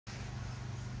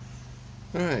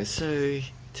Alright, so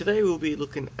today we'll be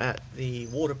looking at the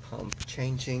water pump,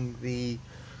 changing the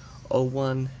old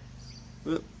one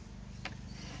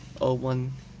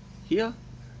here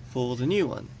for the new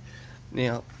one.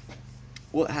 Now,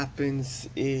 what happens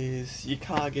is your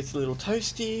car gets a little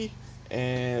toasty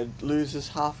and loses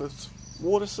half its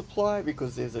water supply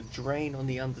because there's a drain on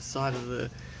the underside of the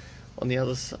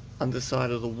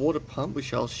underside of the water pump,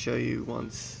 which I'll show you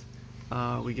once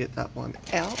we get that one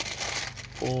out,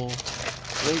 or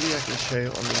maybe I can show you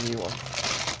on the new one.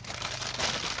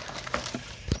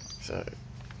 So,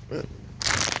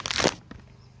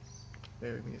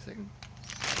 bear with me a second.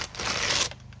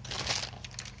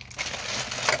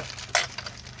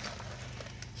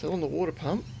 So on the water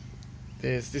pump,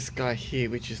 there's this guy here,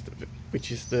 which is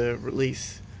the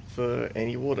release for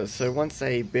any water. So once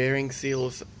a bearing seal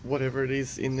or whatever it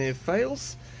is in there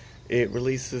fails, it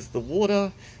releases the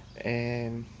water,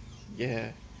 and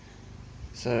yeah,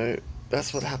 so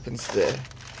that's what happens there.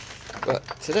 But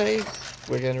today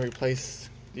we're going to replace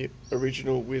the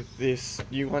original with this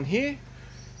new one here.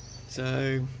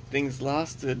 So things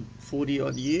lasted 40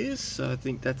 odd years, so I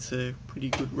think that's a pretty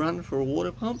good run for a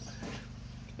water pump.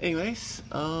 Anyways,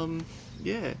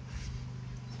 yeah,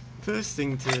 first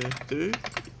thing to do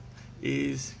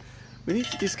is we need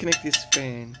to disconnect this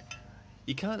fan.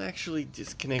 You can't actually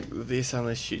disconnect this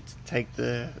unless you take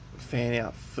the fan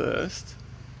out first.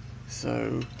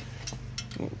 So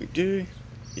what we do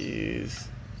is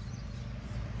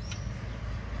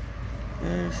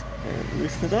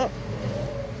loosen it up.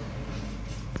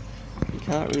 You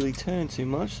can't really turn too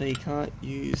much, so you can't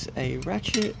use a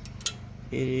ratchet.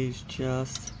 It is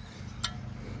just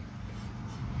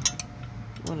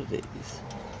one of these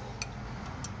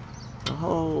the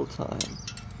whole time.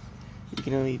 You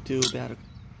can only do about a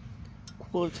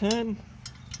quarter turn,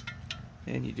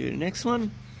 and you do the next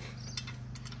one.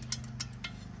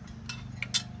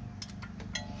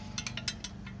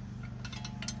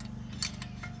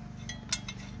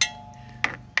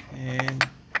 And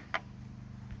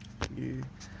you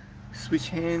switch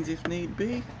hands if need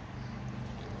be,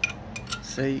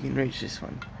 so you can reach this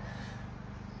one.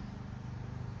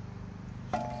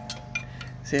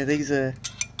 So these are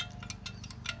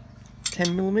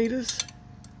 10mm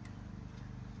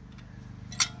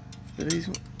for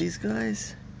these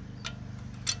guys.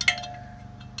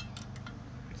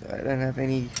 So I don't have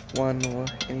any one or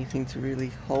anything to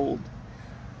really hold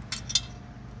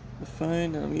the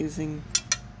phone I'm using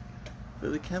for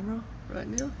the camera right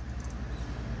now.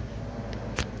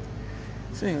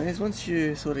 So anyways, once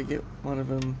you sort of get one of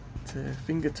them to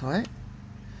finger tight,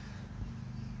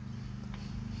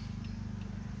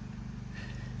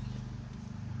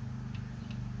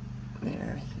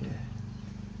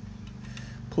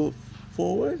 pull it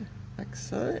forward like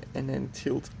so, and then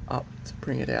tilt up to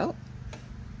bring it out.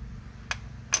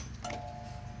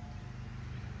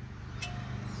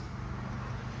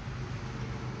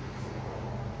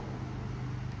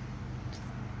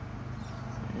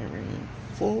 And bring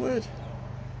it forward.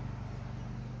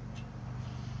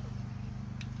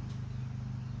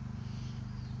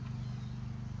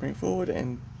 Bring it forward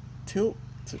and tilt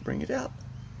to bring it out.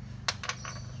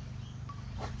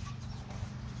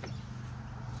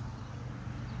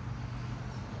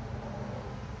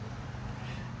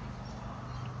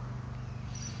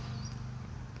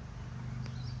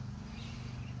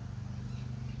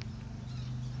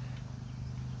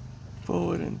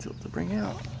 Forward and tilt to bring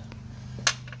out.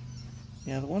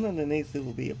 Now the one underneath it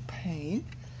will be a pain,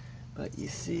 but you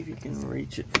see if you can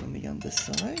reach it from the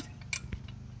underside,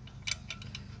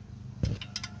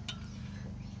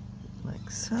 like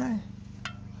so.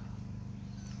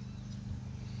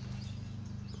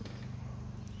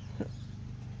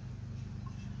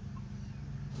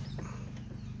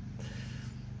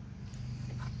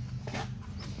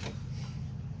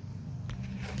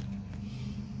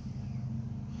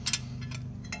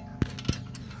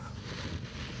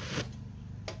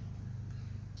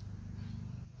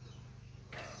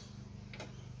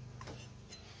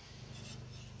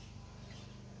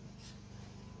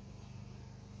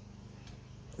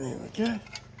 There we go.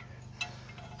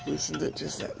 Loosened it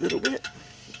just that little bit.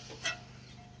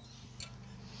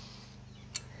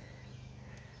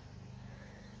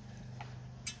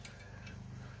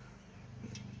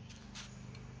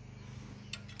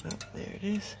 Oh, there it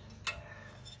is.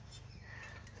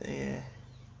 So yeah,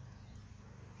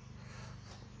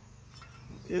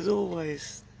 there's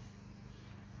always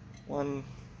one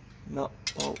nut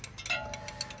bolt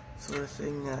sort of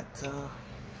thing that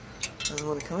doesn't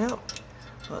want to come out.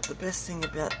 But the best thing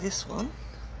about this one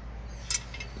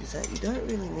is that you don't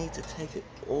really need to take it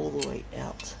all the way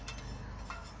out.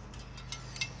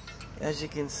 As you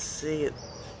can see,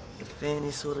 the fan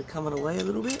is sort of coming away a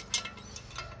little bit.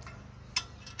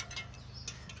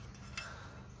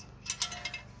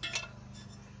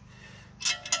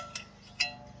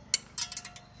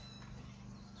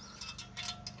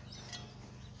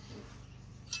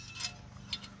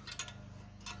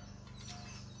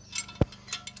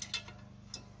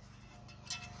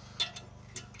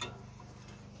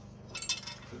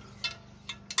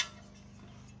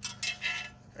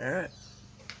 Alright.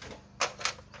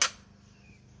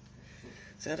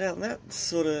 So now that's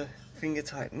sort of finger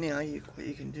tight now, what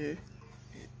you can do.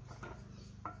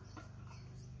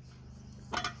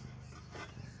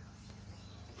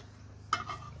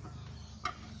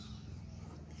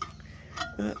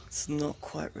 But it's not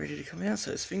quite ready to come out,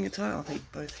 so it's finger tight. I'll need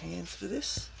both hands for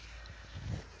this.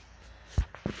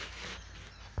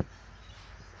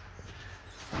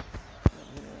 I'll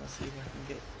see if I can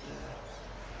get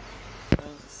to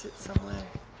sit somewhere.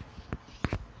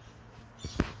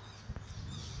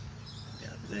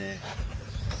 Out there.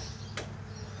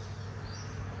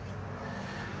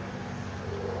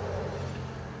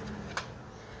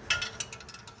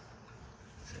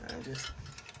 So I'm just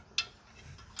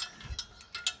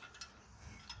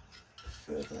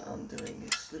further undoing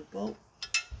this little bolt.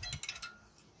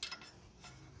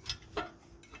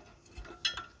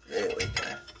 There we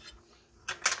go.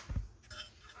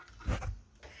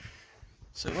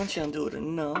 So once you undo it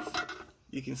enough,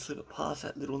 you can slip it past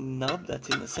that little nub that's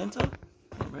in the center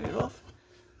and read it off.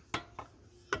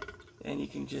 And you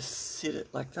can just sit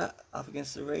it like that up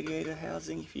against the radiator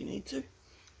housing if you need to.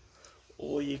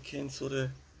 Or you can sort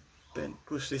of then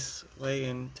push this way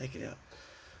and take it out.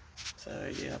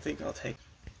 So yeah, I think I'll take.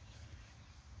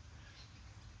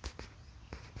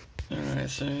 Alright,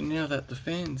 so now that the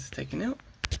fan's taken out,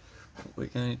 what we're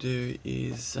going to do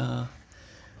is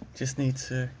just need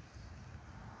to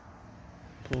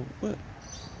pull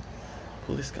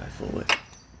this guy forward,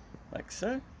 like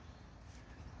so.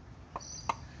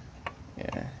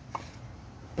 Yeah,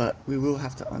 but we will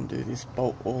have to undo this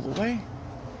bolt all the way.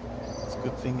 It's a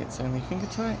good thing it's only finger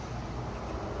tight,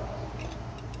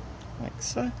 like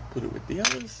so. Put it with the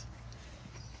others,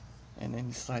 and then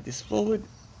you slide this forward,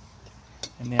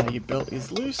 and now your belt is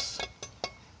loose,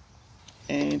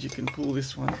 and you can pull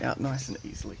this one out nice and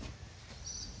easily.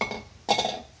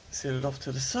 Set it off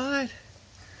to the side.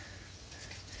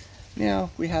 Now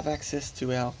we have access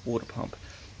to our water pump.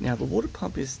 Now the water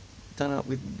pump is done up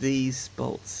with these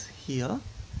bolts here,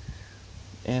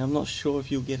 and I'm not sure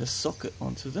if you'll get a socket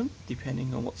onto them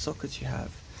depending on what sockets you have,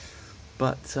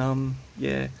 but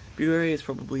yeah, beware, it's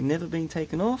probably never been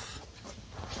taken off,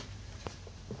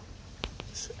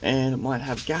 and it might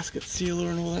have gasket sealer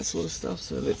and all that sort of stuff.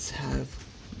 So let's have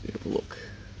a bit of a look.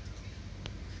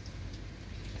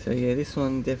 So yeah, this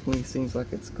one definitely seems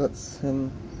like it's got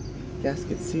some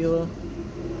gasket sealer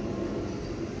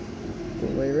all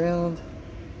the way around.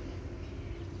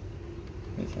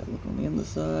 Let's have a look on the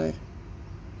underside.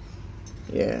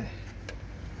 Yeah.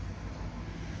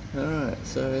 Alright,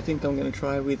 so I think I'm going to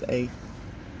try with a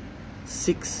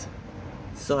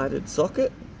 6-sided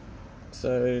socket,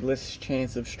 so less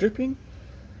chance of stripping,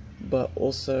 but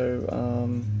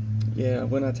also yeah,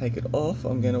 when I take it off,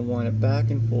 I'm going to wind it back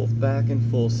and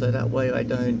forth, so that way I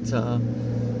don't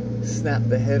snap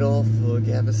the head off or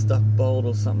have a stuck bolt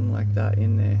or something like that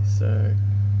in there. So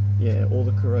yeah, all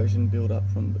the corrosion build up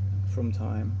from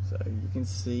time. So you can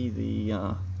see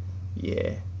the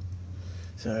yeah.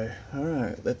 So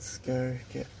alright, let's go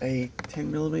get a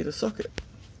 10mm socket.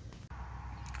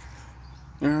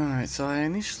 Alright, so I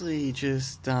initially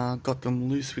just got them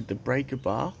loose with the breaker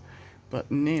bar, but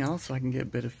now, so I can get a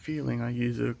better feeling, I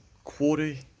use a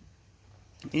 1/4"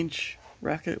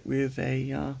 racket with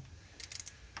a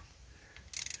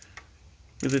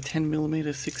 10mm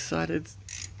 6-sided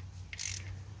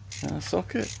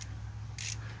socket.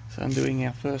 So I'm doing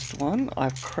our first one.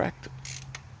 I've cracked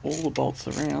all the bolts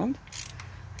around,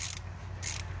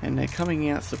 and they're coming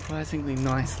out surprisingly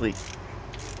nicely.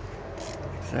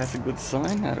 So that's a good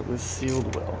sign that it was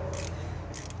sealed well.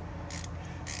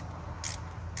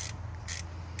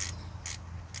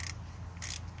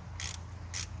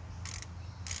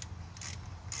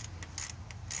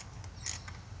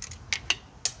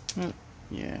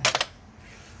 Yeah.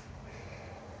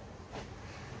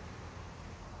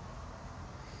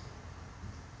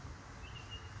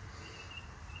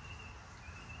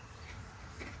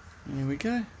 There we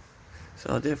go. So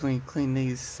I'll definitely clean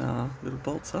these little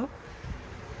bolts up.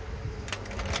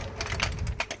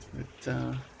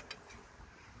 But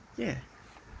yeah,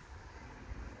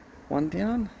 one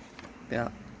down,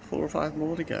 about 4 or 5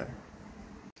 more to go.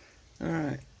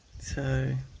 Alright,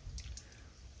 so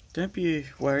Don't be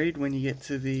worried when you get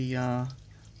to the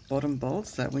bottom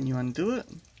bolts that when you undo it,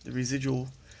 the residual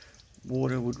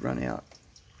water would run out.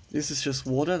 This is just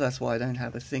water, that's why I don't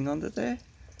have a thing under there.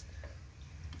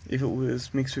 If it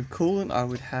was mixed with coolant, I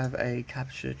would have a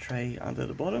capture tray under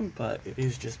the bottom, but it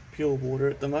is just pure water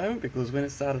at the moment because when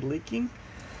it started leaking,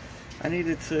 I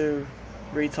needed to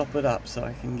re-top it up so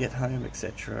I can get home,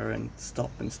 etc., and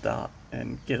stop and start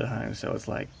and get it home, so it's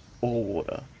like all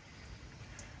water.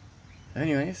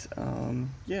 Anyways,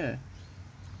 yeah,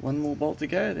 one more bolt to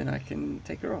go, then I can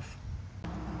take her off.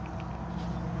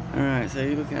 Alright, so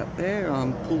you're looking up there,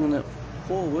 I'm pulling it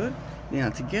forward. Now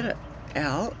to get it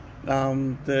out,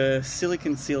 the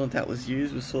silicone sealant that was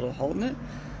used was sort of holding it.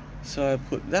 So I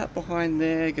put that behind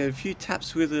there, go a few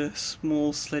taps with a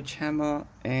small sledgehammer,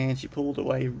 and she pulled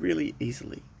away really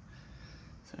easily.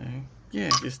 So yeah,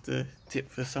 just a tip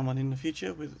for someone in the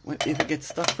future with if it gets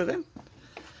stuck for them.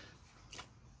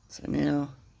 So now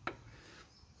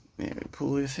we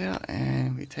pull this out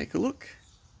and we take a look.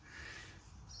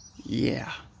 Yeah,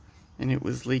 and it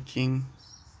was leaking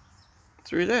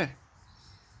through there.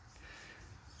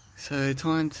 So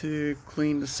time to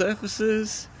clean the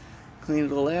surfaces, clean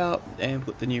it all out and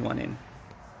put the new one in.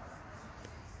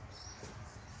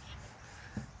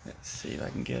 Let's see if I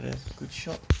can get a good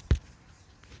shot.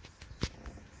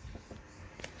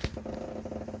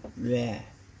 There.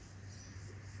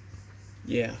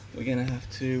 Yeah, we're gonna have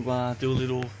to do a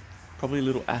little, probably a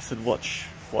little acid wash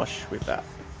with that.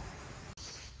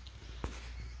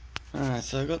 Alright,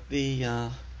 so I got the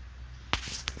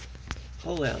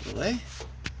hole out of the way.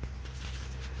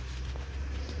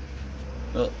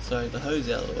 Oh, sorry, the hose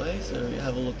out of the way, so we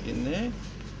have a look in there.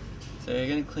 So you're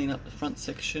going to clean up the front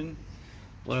section.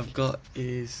 What I've got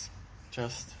is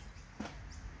just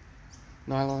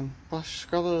nylon brush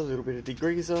scrubber, a little bit of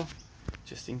degreaser,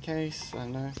 just in case, I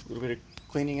don't know, a little bit of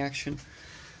cleaning action.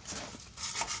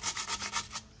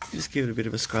 Just give it a bit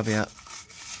of a scrub out.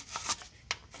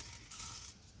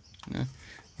 You know,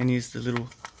 and use the little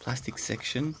plastic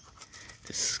section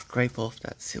to scrape off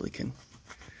that silicone.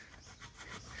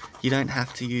 You don't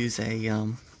have to use a,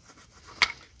 you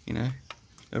know,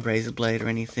 a razor blade or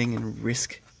anything and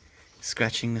risk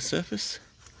scratching the surface.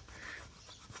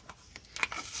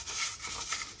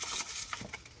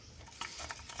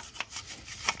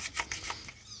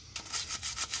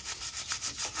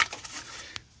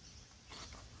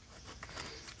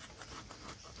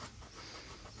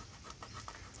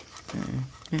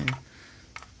 Yeah.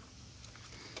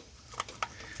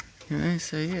 Anyway,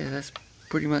 so yeah, that's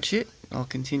pretty much it. I'll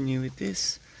continue with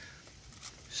this,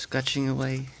 scratching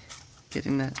away,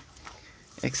 getting that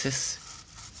excess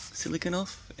silicone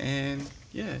off, and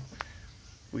yeah,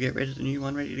 we'll get ready, the new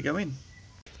one ready to go in.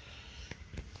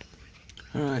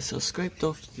 Alright, so I scraped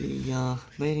off the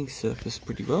mating surface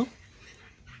pretty well.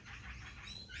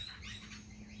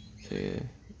 So yeah,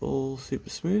 all super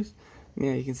smooth.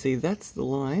 Now you can see that's the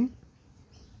line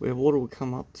where water would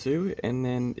come up to, and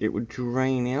then it would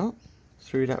drain out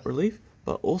through that relief.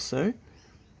 But also,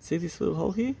 see this little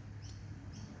hole here?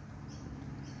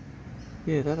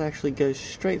 Yeah, that actually goes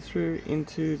straight through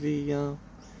into the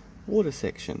water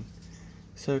section.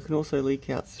 So it can also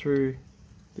leak out through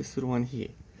this little one here.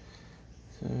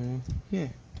 So, yeah.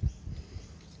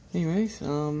 Anyways,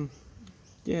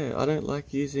 yeah, I don't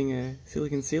like using a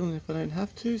silicone sealant if I don't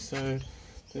have to, so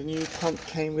the new pump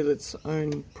came with its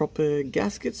own proper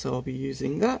gasket, so I'll be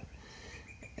using that.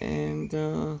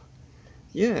 And,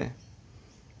 yeah.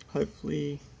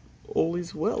 Hopefully all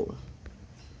is well.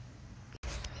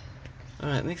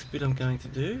 Alright, next bit I'm going to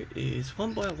do is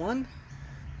one by one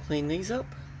clean these up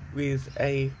with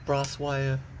a brass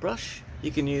wire brush.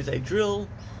 You can use a drill,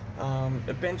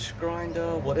 a bench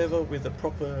grinder, whatever, with a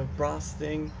proper brass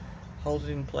thing. Hold it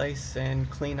in place and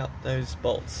clean up those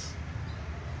bolts.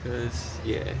 Because,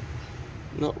 yeah,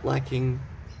 not liking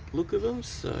the look of them,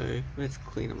 so let's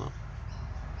clean them up.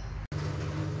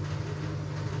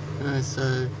 Alright,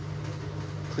 so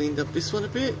cleaned up this one a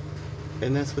bit,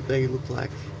 and that's what they look like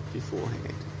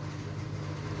beforehand.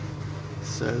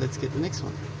 So let's get the next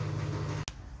one.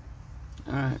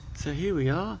 Alright, so here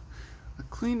we are. I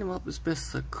cleaned them up as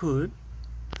best as I could.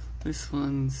 This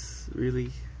one's really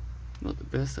not the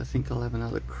best. I think I'll have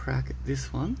another crack at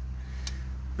this one.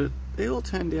 But they all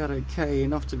turned out okay,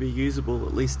 enough to be usable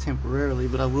at least temporarily,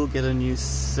 but I will get a new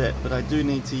set. But I do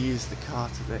need to use the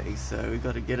car today, so we've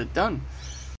got to get it done.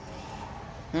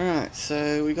 Alright,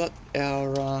 so we got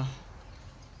our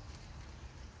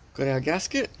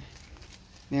gasket.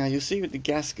 Now you'll see with the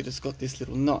gasket it's got this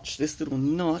little notch. This little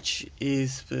notch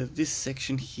is for this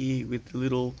section here with the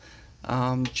little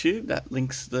tube that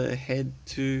links the head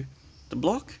to the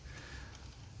block.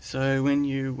 So when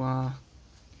you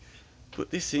put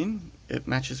this in, it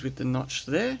matches with the notch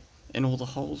there and all the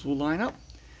holes will line up.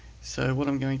 So what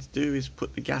I'm going to do is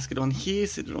put the gasket on here,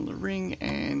 sit it on the ring,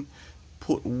 and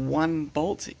put one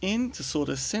bolt in to sort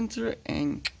of center it,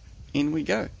 and in we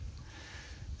go.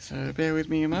 So bear with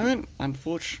me a moment.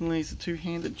 Unfortunately it's a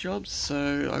two-handed job,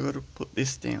 so I got to put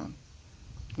this down.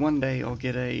 One day I'll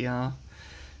get a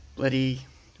bloody,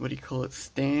 what do you call it,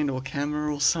 stand or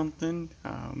camera or something.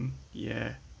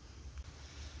 Yeah.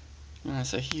 Alright,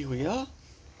 so here we are.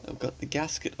 I've got the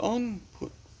gasket on,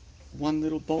 put one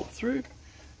little bolt through.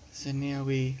 So now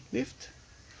we lift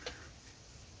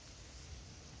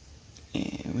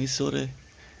and we sort of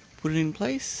put it in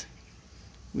place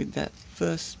with that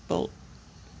first bolt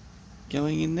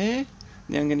going in there.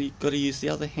 Now I'm got to use the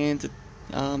other hand to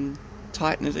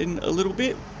tighten it in a little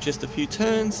bit, just a few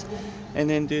turns, and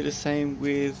then do the same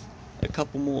with a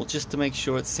couple more just to make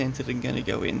sure it's centered and going to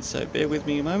go in. So bear with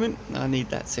me a moment, I need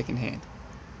that second hand.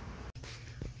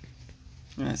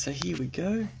 Alright, so here we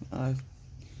go.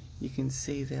 You can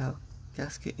see our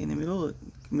gasket in the middle, it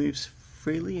moves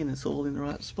freely and it's all in the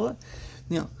right spot.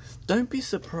 Now don't be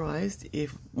surprised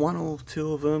if one or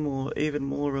two of them or even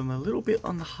more of them are a little bit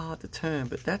on the hard to turn,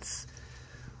 but that's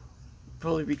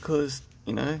probably because,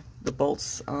 you know, the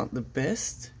bolts aren't the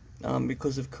best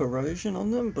because of corrosion on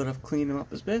them, but I've cleaned them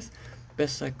up as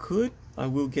best I could. I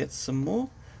will get some more.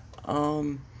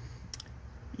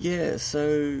 Yeah,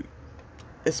 so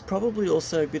it's probably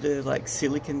also a bit of like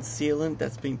silicone sealant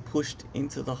that's been pushed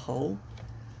into the hole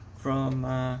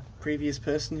from previous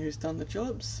person who's done the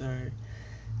job. So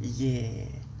yeah,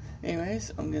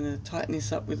 anyways, I'm gonna tighten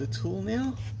this up with a tool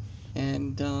now,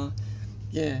 and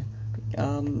yeah,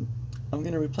 I'm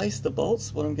gonna replace the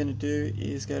bolts. What I'm gonna do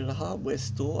is go to the hardware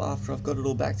store after I've got it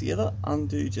all back together,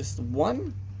 undo just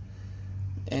one,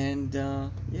 and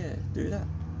yeah, do that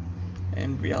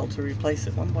and be able to replace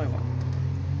it one by one.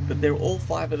 But they're all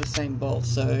 5 of the same bolt,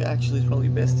 so actually it's probably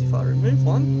best if I remove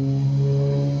one.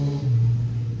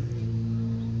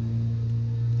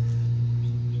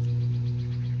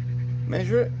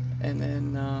 Measure it, and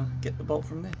then get the bolt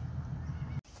from there.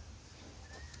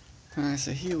 Alright,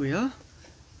 so here we are.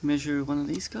 Measure one of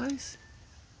these guys.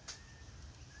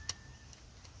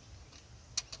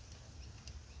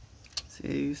 So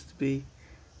it used to be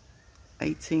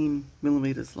 18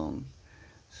 millimeters long.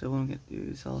 So what I'm going to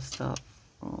do is I'll start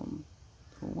from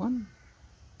one,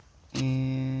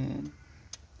 and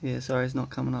yeah, sorry it's not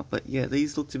coming up, but yeah,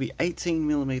 these look to be 18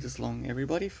 millimeters long,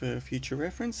 everybody, for future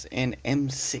reference, and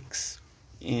M6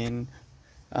 in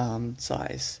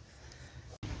size.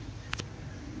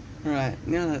 Alright,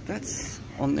 now that that's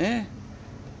on there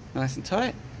nice and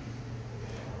tight,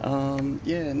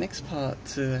 yeah, next part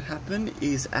to happen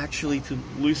is actually to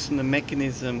loosen the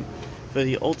mechanism for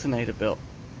the alternator belt.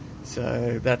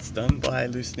 So that's done by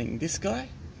loosening this guy,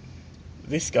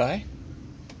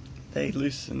 they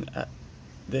loosen at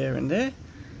there and there,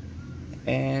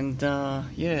 and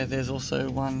yeah, there's also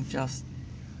one just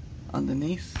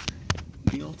underneath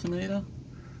the alternator.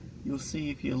 You'll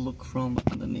see if you look from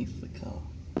underneath the car.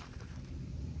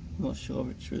 Not sure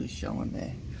if it's really showing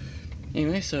there.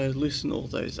 Anyway, so loosen all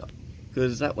those up,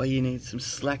 because that way you need some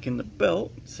slack in the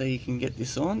belt so you can get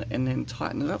this on, and then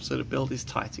tighten it up so the belt is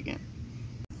tight again.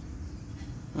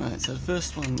 Alright, so the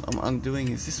first one I'm undoing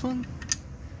is this one.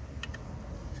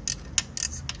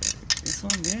 So this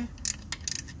one there.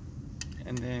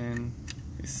 And then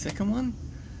this second one.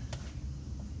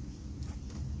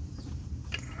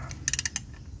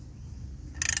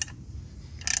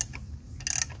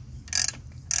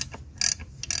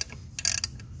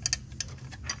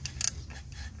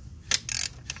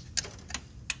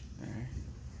 There.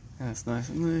 That's nice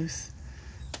and loose.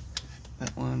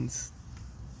 That one's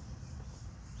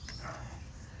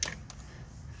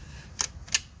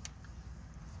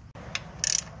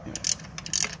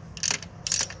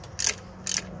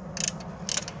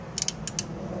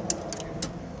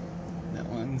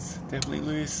definitely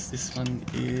loose. This one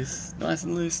is nice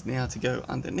and loose. Now to go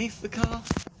underneath the car.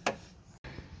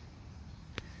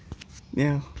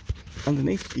 Now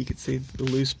underneath you can see the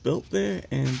loose belt there,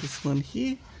 and this one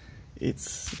here,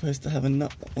 it's supposed to have a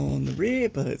nut on the rear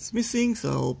but it's missing, so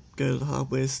I'll go to the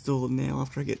hardware store now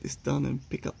after I get this done and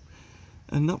pick up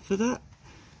a nut for that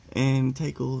and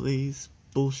take all these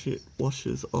bullshit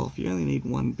washers off. You only need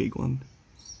one big one.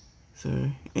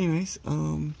 So anyways,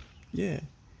 yeah,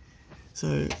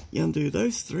 so you undo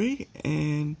those 3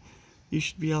 and you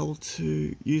should be able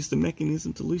to use the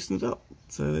mechanism to loosen it up.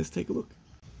 So let's take a look.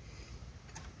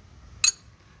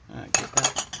 Alright, get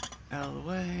that out of the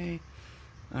way.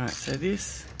 Alright, so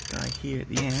this guy here at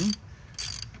the end,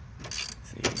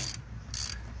 see,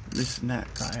 loosen that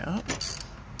guy up,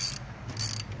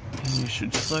 and you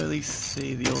should slowly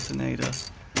see the alternator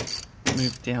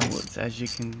move downwards, as you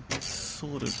can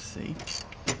sort of see.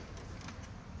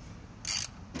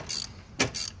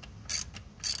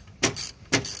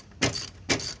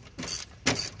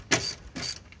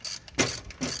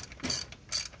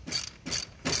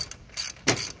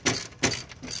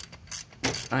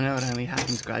 I know it only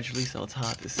happens gradually, so it's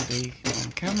hard to see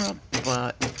on camera,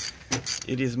 but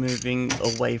it is moving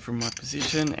away from my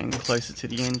position and closer to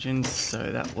the engine,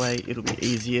 so that way it'll be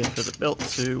easier for the belt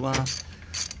to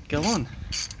go on.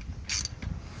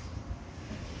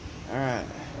 Alright,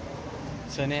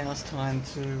 so now it's time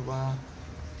to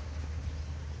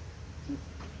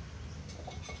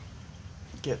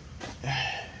get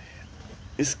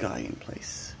this guy in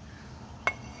place.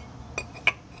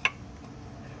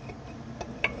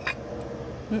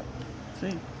 Yep,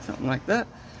 see, something like that.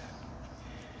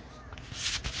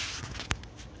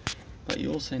 But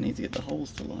you also need to get the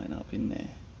holes to line up in there.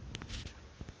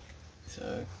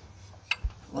 So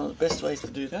one of the best ways to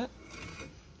do that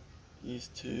is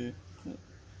to look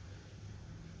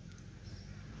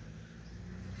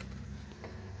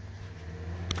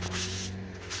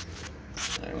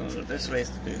at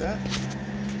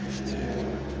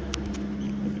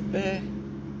there,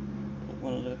 put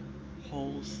one of the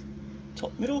holes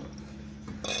top middle,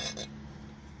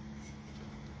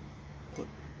 put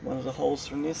one of the holes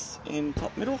from this in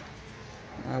top middle.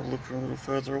 I'll look a little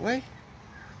further away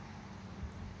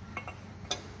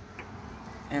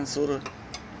and sort of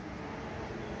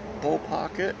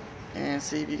ballpark it and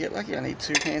see if you get lucky. I need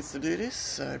 2 hands to do this,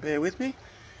 so bear with me.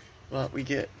 But we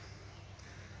get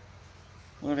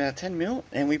about 10 mil,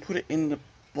 and we put it in the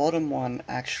bottom one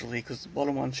actually, because the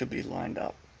bottom one should be lined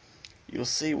up. You'll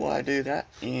see why I do that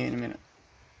in a minute.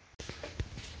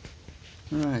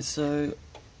 Alright, so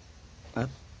I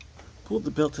pulled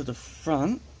the belt to the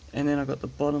front, and then I got the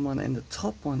bottom one and the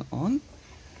top one on.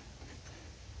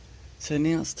 So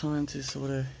now it's time to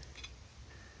sort of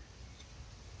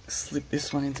slip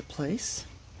this one into place.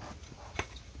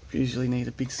 You usually need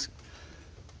a big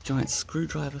giant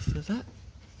screwdriver for that.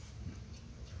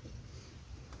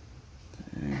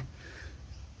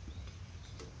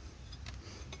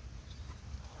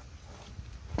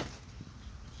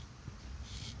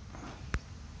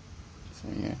 So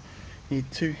yeah,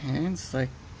 need 2 hands. Like,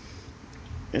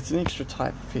 it's an extra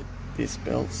tight fit, this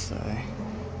belt, so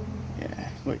yeah,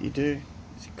 what you do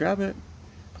is you grab it,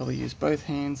 probably use both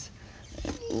hands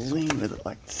and lean with it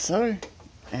like so,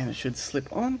 and it should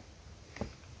slip on,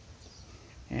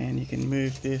 and you can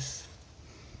move this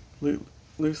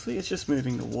loosely. It's just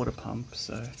moving the water pump,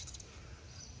 so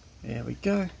there we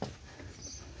go.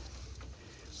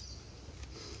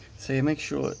 So you make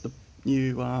sure that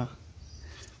you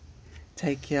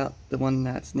take out the one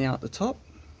that's now at the top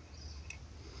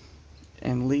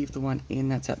and leave the one in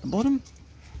that's at the bottom,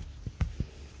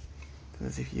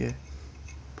 because if you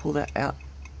pull that out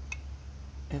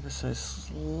ever so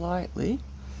slightly,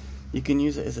 you can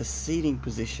use it as a seating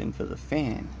position for the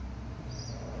fan.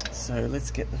 So let's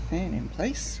get the fan in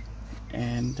place,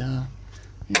 and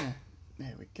yeah,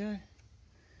 there we go.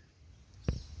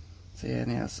 So yeah,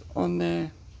 now it's on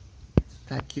there.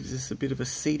 That gives us a bit of a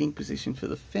seating position for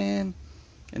the fan,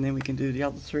 and then we can do the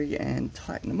other 3 and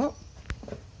tighten them up.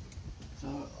 So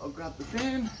I'll grab the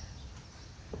fan.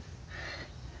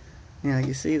 Now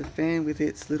you see the fan with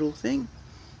its little thing.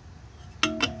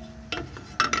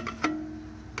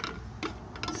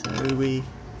 So we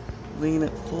lean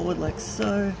it forward like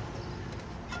so.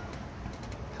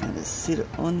 Kind of sit it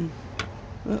on.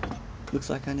 Oh, looks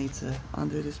like I need to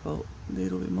undo this bolt a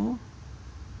little bit more.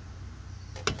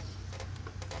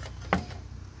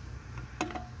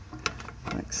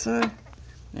 Like so.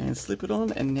 And slip it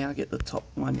on, and now get the top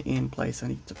one in place. I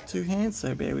need 2 hands,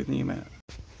 so bear with me a minute.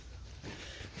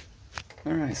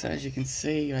 Alright, so as you can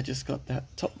see, I just got that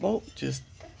top bolt just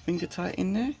finger tight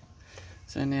in there.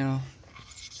 So now,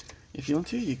 if you want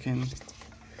to, you can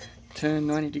turn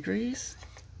 90 degrees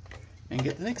and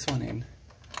get the next one in.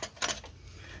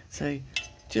 So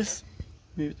just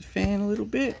move the fan a little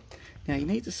bit. Now you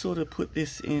need to sort of put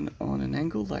this in on an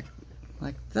angle like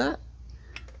that,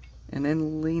 and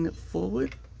then lean it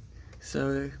forward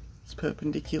so it's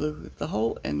perpendicular with the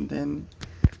hole, and then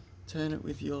turn it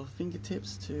with your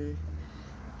fingertips to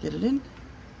get it in.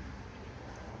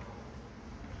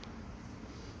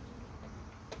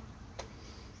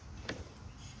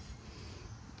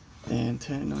 And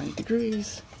turn 90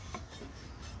 degrees.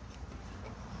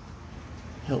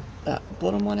 Help that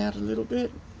bottom one out a little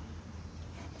bit.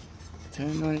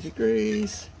 Turn 90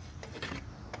 degrees.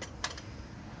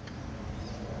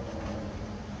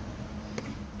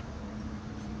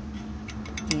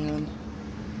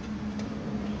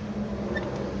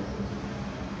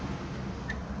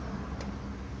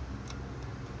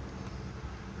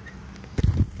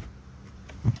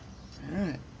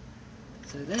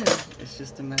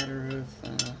 just a matter of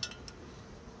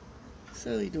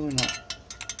slowly doing that,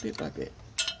 bit by bit.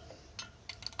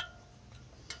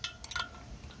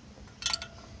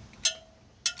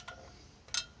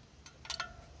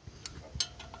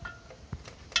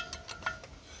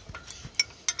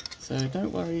 So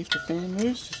don't worry if the fan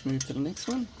moves, just move to the next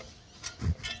one.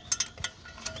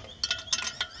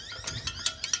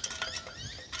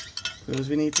 Because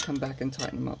we need to come back and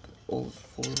tighten them up, all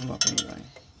 4 of them up anyway.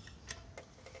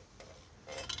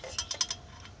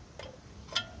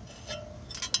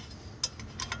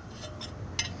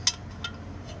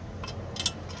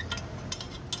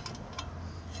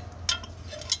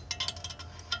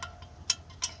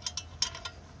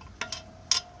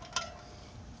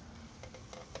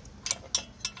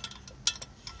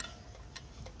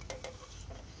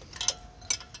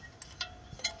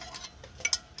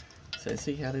 So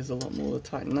see how there's a lot more to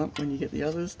tighten up when you get the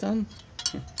others done?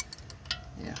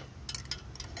 Yeah.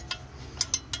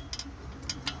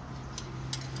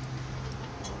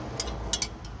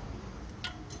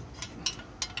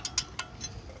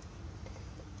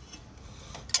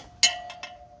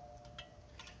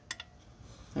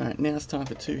 Alright, now it's time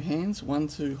for 2 hands. One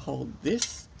to hold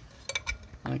this,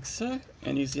 like so,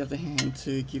 and use the other hand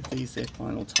to give these their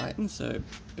final tighten, so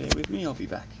bear with me, I'll be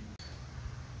back.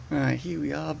 Alright, here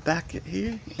we are back at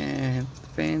here, and the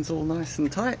fan's all nice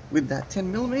and tight with that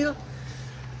 10mm.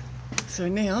 So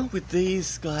now, with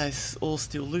these guys all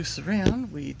still loose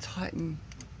around, we tighten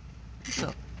this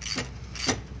up.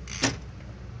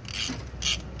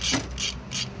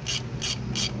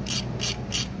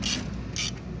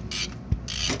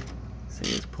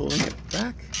 See, it's pulling it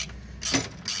back.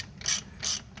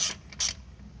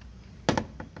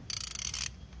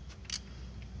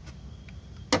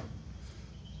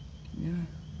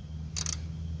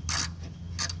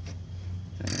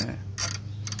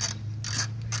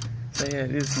 So yeah,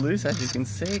 it is loose as you can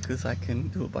see because I can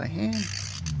do it by hand.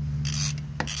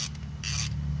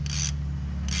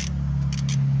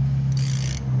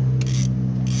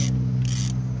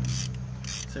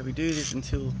 So we do this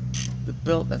until the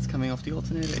belt that's coming off the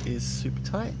alternator is super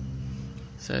tight.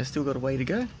 So still got a way to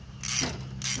go.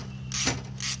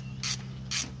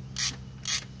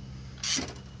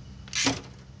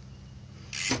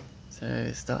 So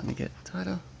it's starting to get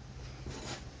tighter.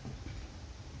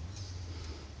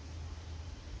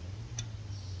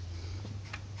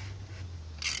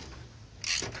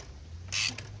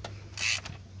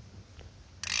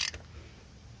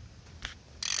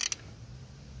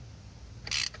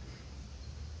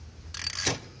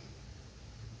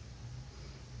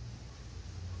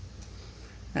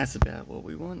 That's about what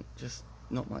we want, just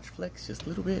not much flex, just a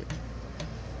little bit.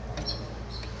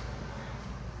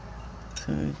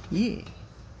 So yeah.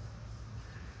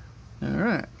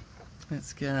 Alright,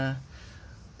 let's go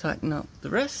tighten up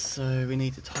the rest. So we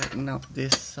need to tighten up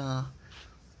this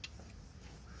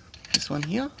this one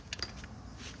here.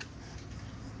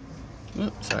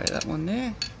 Oops, sorry, that one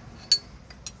there.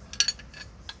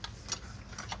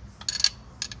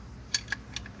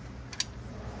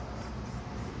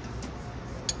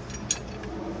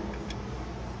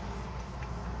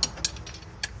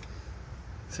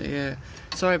 So yeah,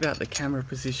 sorry about the camera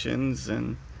positions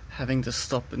and having to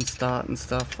stop and start and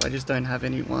stuff. I just don't have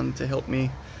anyone to help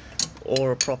me,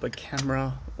 or a proper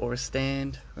camera or a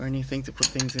stand or anything to put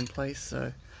things in place.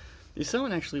 So if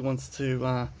someone actually wants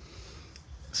to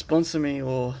sponsor me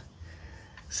or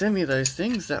send me those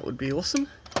things, that would be awesome.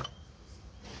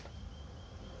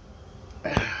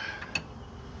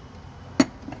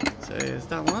 So there's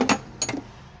that one.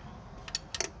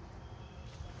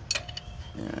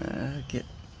 Get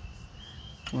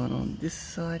one on this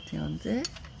side down there.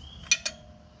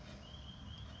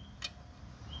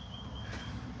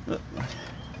 Oh,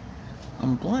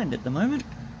 I'm blind at the moment.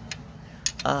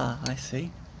 Ah, I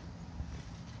see.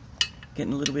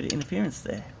 Getting a little bit of interference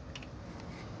there.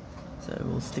 So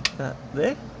we'll stick that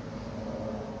there.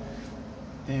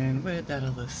 And where'd that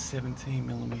other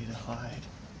 17mm hide?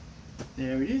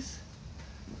 There it is.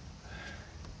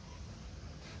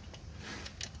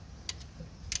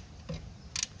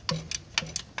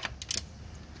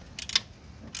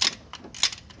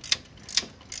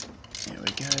 There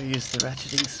we go, use the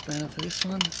ratcheting spanner for this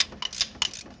one.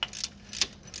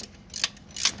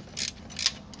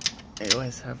 I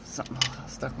always have something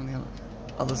stuck on the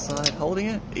other side holding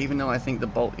it, even though I think the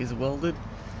bolt is welded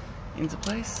into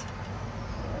place.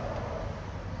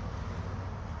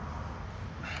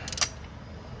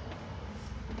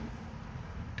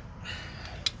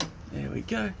 There we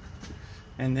go.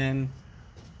 And then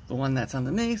the one that's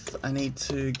underneath, I need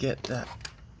to get that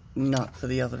nut for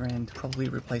the other end, probably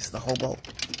replace the whole bolt.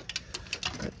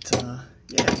 But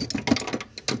yeah.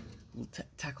 we'll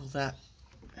tackle that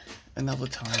another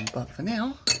time. But for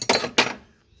now,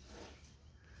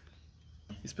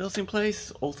 this belt's in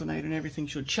place, alternator and everything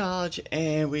should charge,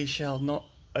 and we shall not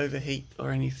overheat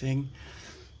or anything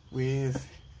with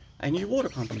a new water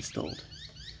pump installed.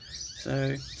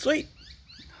 So, sweet!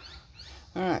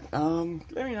 Alright,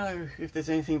 let me know if there's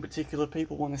anything in particular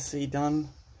people want to see done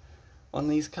on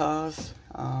these cars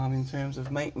in terms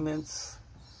of maintenance.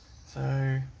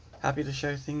 So, happy to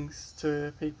show things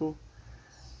to people.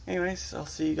 Anyways, I'll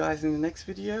see you guys in the next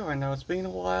video. I know it's been a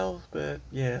while, but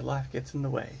yeah, life gets in the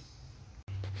way.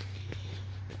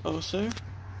 Also,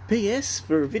 PS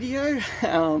for a video,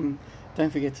 don't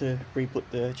forget to re-put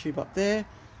the tube up there,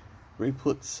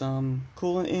 re-put some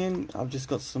coolant in. I've just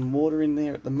got some water in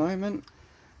there at the moment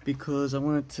because I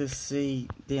wanted to see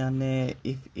down there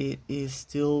if it is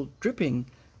still dripping,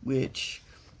 which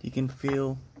you can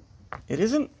feel it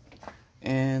isn't.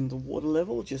 And the water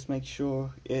level, just make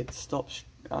sure it stops,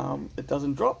 it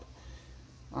doesn't drop.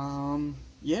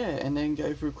 Yeah, and then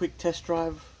go for a quick test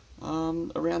drive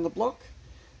around the block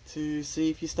to see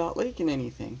if you start leaking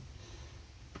anything.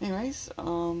 Anyways,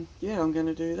 yeah, I'm going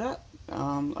to do that.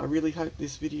 I really hope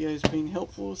this video has been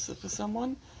helpful for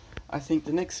someone. I think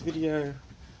the next video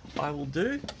I will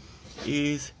do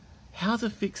is how to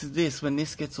fix this when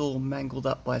this gets all mangled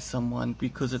up by someone,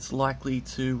 because it's likely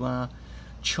to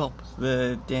chop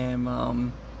the damn,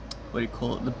 what do you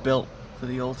call it, the belt for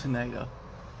the alternator.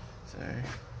 So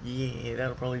yeah,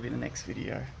 that'll probably be the next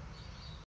video.